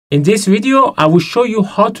In this video, I will show you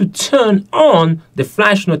how to turn on the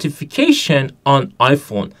flash notification on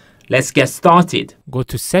iPhone. Let's get started. Go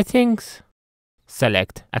to Settings,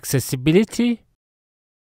 select Accessibility,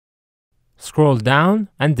 scroll down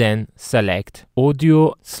and then select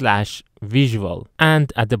Audio/Visual.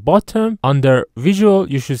 And at the bottom under Visual,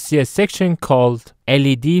 you should see a section called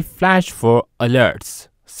LED Flash for Alerts.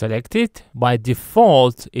 Select it. By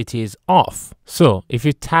default, it is off. So if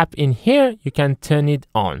you tap in here, you can turn it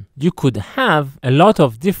on. You could have a lot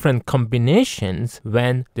of different combinations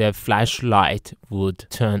when the flashlight would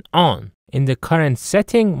turn on. In the current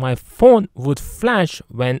setting, my phone would flash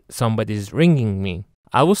when somebody is ringing me.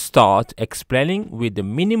 I will start explaining with the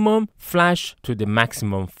minimum flash to the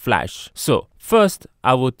maximum flash. So first,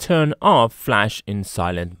 I will turn off flash in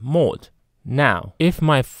silent mode. Now, if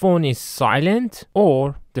my phone is silent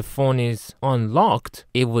or the phone is unlocked,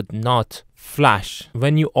 it would not flash.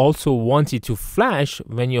 When you also want it to flash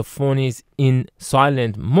when your phone is in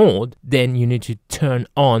silent mode, then you need to turn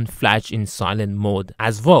on flash in silent mode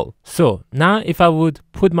as well. So now if I would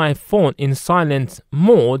put my phone in silent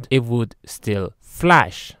mode, it would still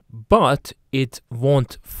flash, but it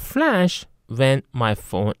won't flash when my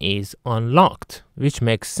phone is unlocked, which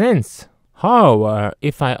makes sense. However,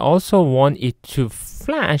 if I also want it to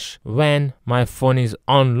flash when my phone is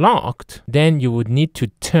unlocked, then you would need to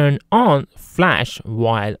turn on flash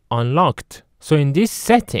while unlocked. So in this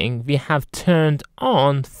setting, we have turned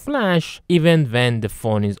on flash even when the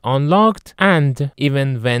phone is unlocked and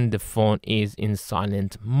even when the phone is in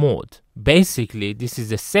silent mode. Basically, this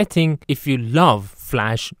is a setting if you love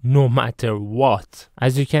flash no matter what.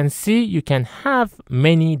 As you can see, you can have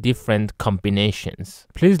many different combinations.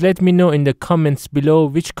 Please let me know in the comments below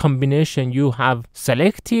which combination you have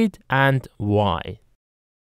selected and why.